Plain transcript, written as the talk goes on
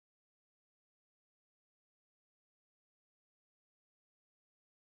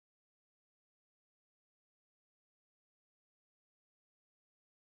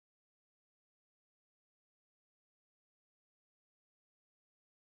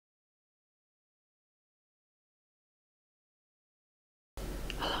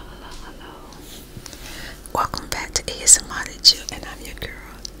Welcome back to ASMRTheChew, and I'm your girl,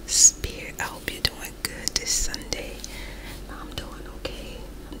 Spirit. I hope you're doing good this Sunday. I'm doing okay.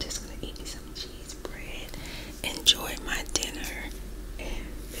 I'm just gonna eat me some cheese bread, enjoy my dinner, and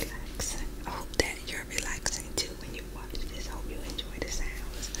relax. I hope that you're relaxing too when you watch this. I hope you enjoy the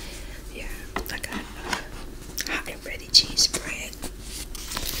sounds. Yeah, I got hot and ready cheese bread.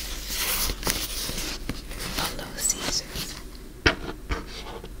 Hello, Ceasars.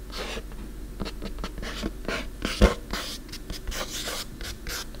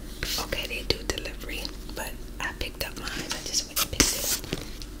 Okay, they do delivery, but I picked up mine. I just went and picked it up.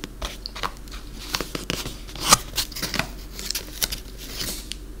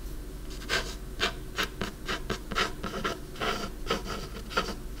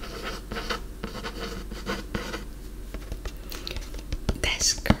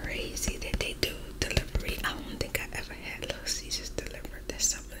 That's crazy that they do delivery. I don't think I ever had Little Caesars delivered. That's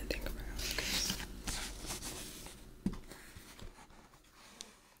something to think about.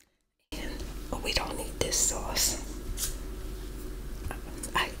 And we don't need this sauce.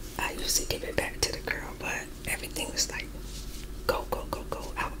 I usually give it back to the girl, but everything was like, go, go, go, go.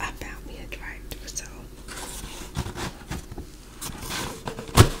 I found me a drive-thru, so.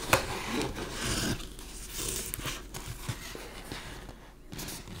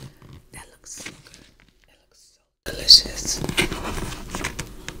 That looks so good. It looks so delicious.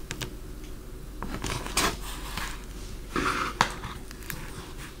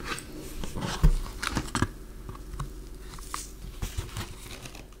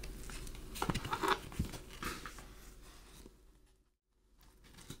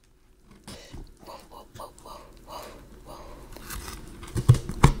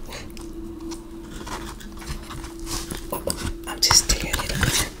 I'm just tearing it up.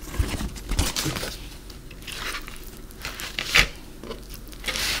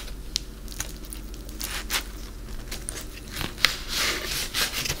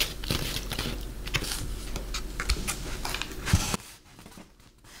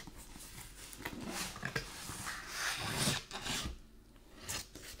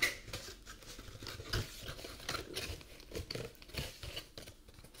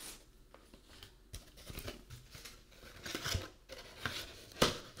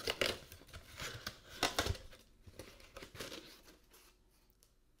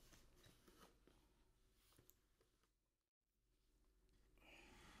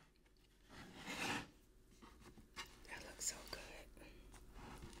 That looks so good.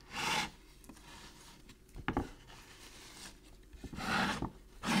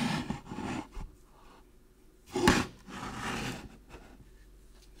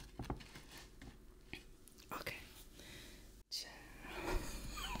 Okay.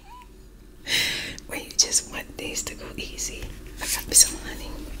 When you just want things to go easy, I got me some honey.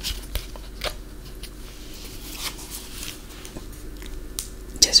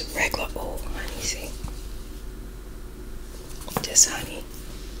 Just regular old honey, see? Just honey.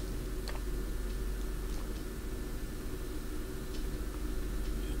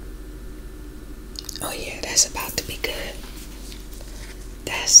 Oh yeah, that's about to be good.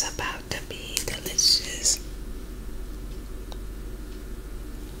 That's about to be delicious.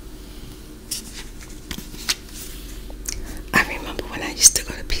 I remember when I used to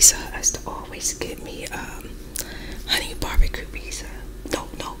go to Pizza Hut, I used to always get me honey barbecue pizza. No,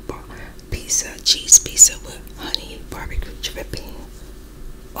 pizza, cheese pizza with honey barbecue dripping.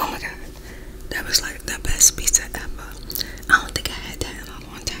 Oh my god, that was like the best pizza ever. I don't think I had that in a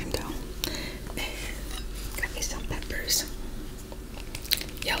long time though. And got me some peppers,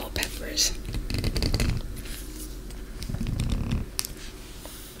 yellow peppers.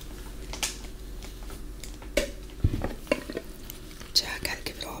 I gotta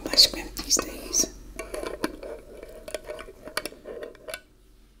give it all my shrimp these days.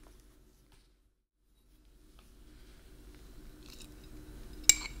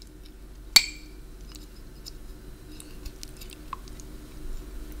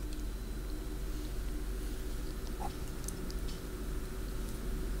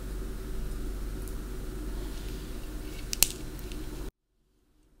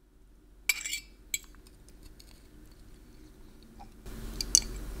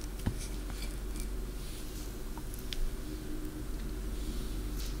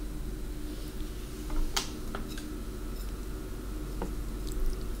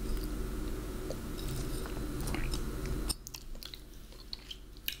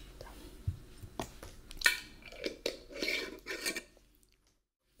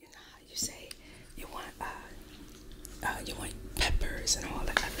 You want peppers and all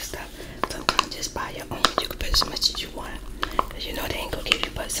that other stuff. Sometimes just buy your own. You can put as much as you want, because you know they ain't gonna give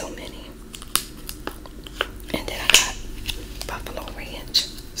you but so many.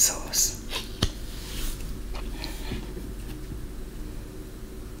 sauce.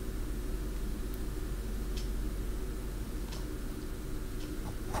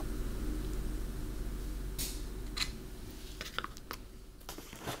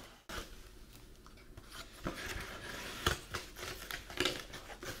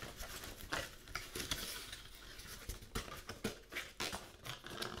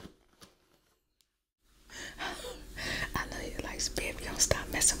 I know you like, baby, don't stop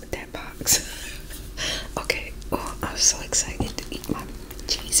messing with that box. Okay, oh, I'm so excited to eat my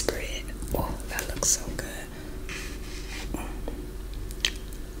cheese bread. Oh, that looks so good.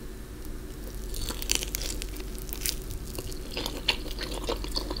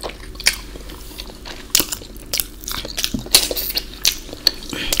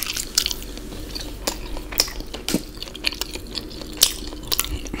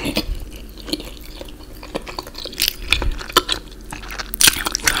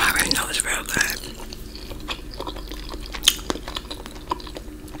 I already know it's real good.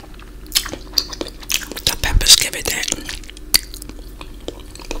 The peppers give it that.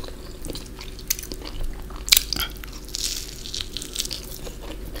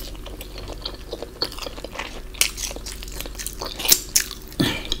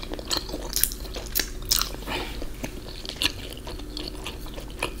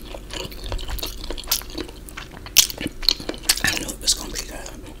 I knew it was gonna be good.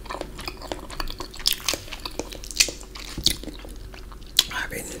 I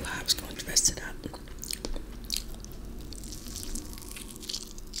already knew how I was going to dress it up.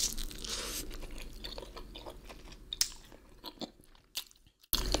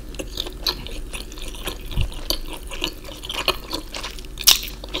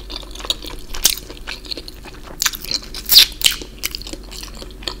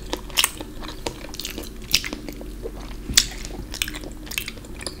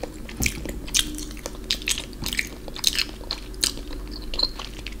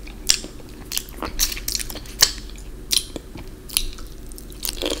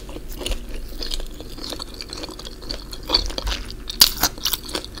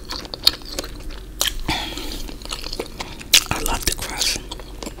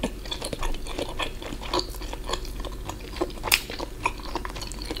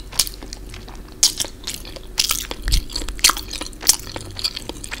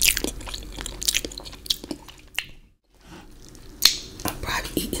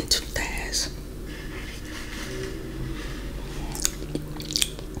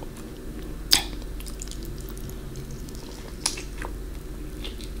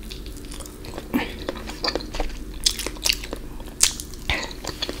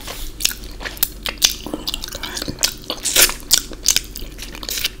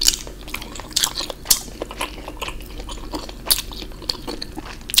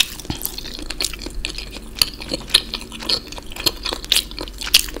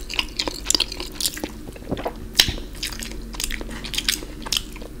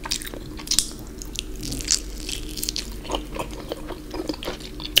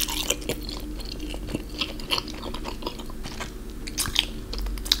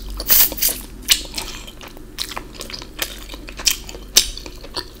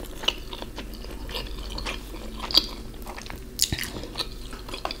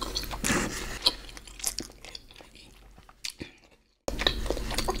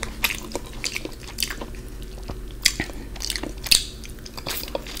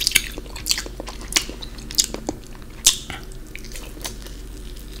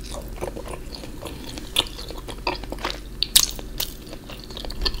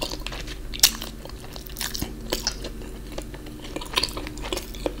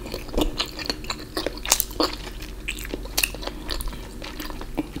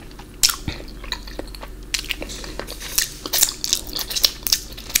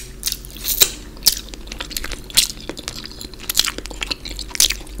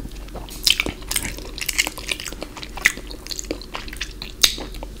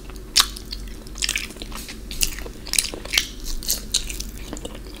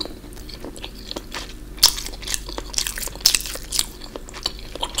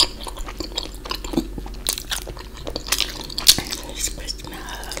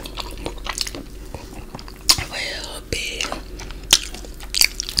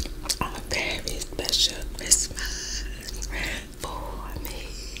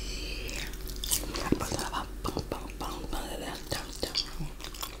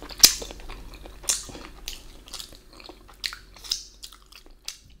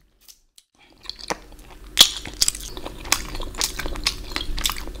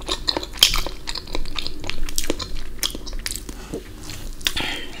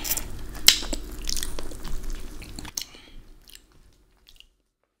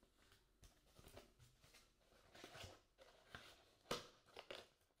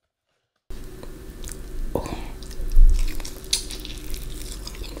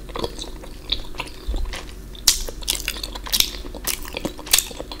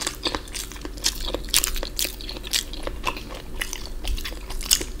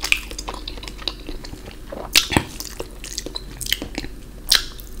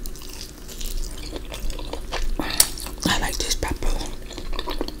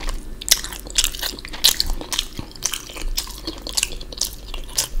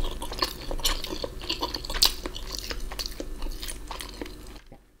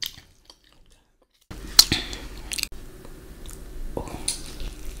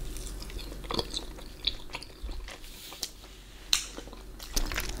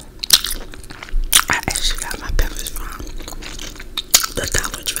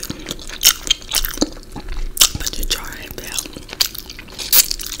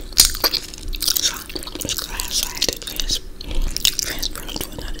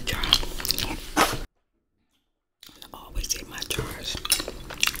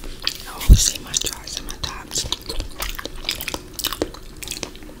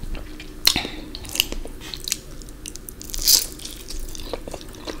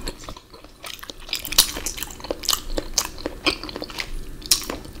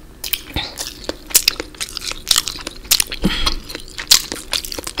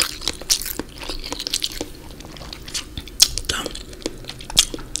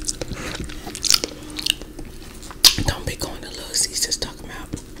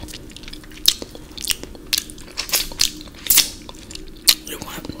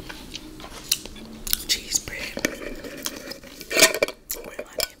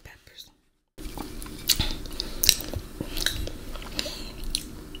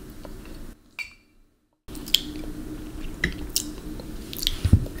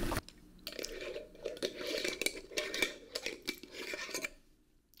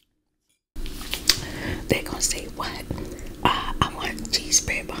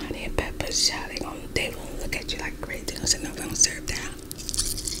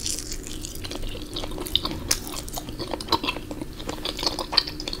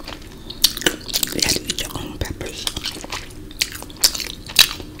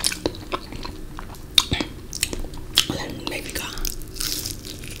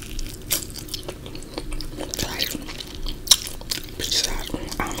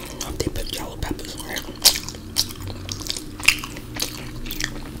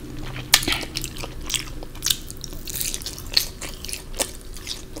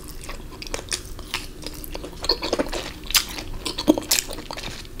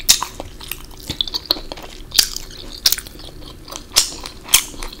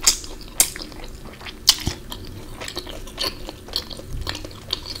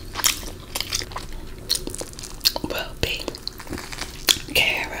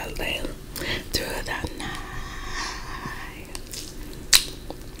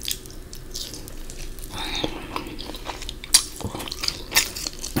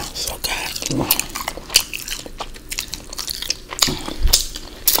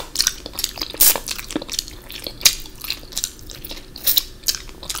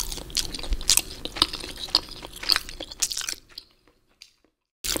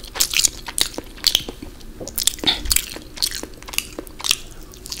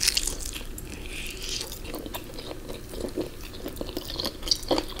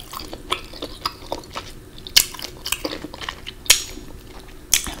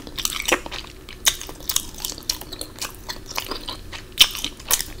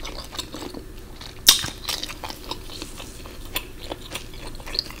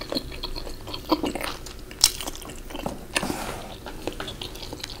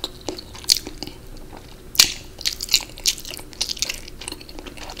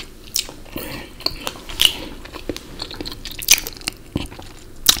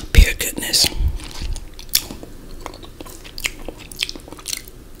 Pure goodness.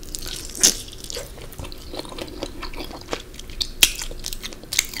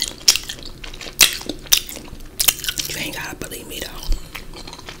 You ain't gotta believe me though.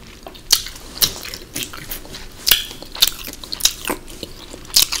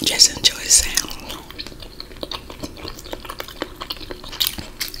 Just enjoy the sound.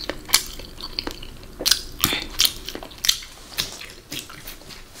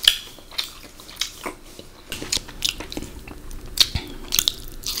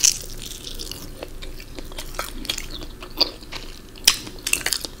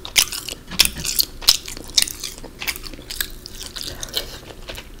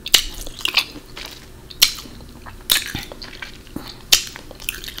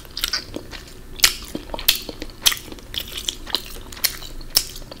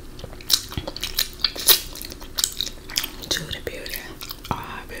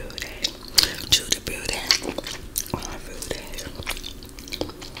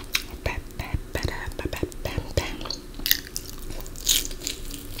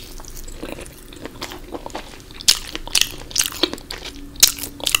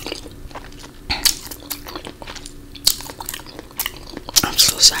 I'm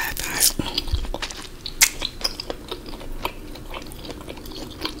so sad, guys.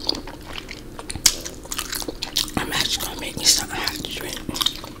 I'm actually gonna make me something hot to drink.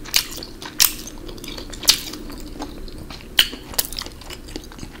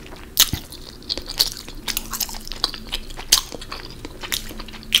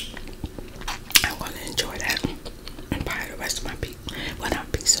 I'm gonna enjoy that and buy the rest of my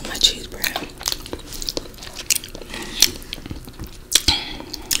piece of my cheese bread.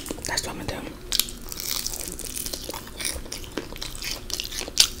 That's what I'm gonna do.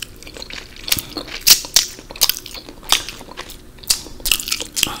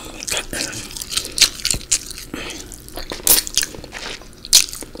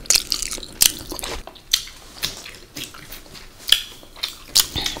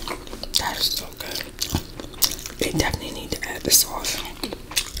 That is so good. They definitely need to add the sauce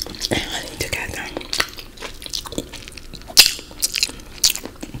and honey together.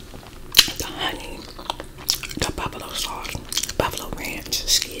 The honey, the buffalo sauce, buffalo ranch,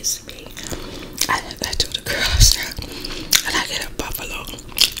 excuse me. I told the girls that I get a buffalo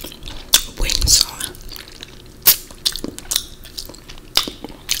wing sauce.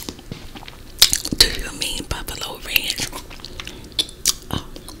 Do you mean buffalo ranch? Oh,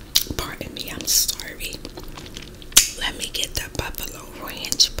 pardon me, I'm sorry. Let me get the buffalo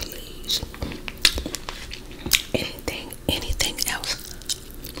ranch, please. Anything else?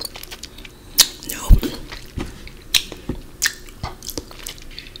 No.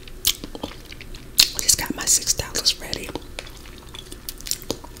 Just got my $6 ready.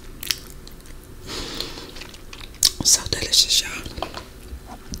 So delicious, y'all.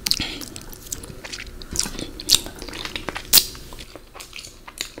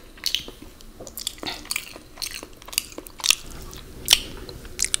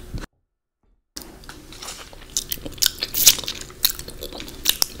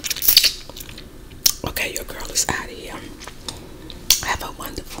 Okay, your girl is out of here. Have a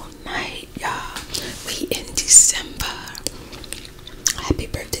wonderful night, y'all. We in December. Happy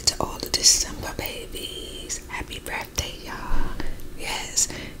birthday to all the December babies. Happy birthday.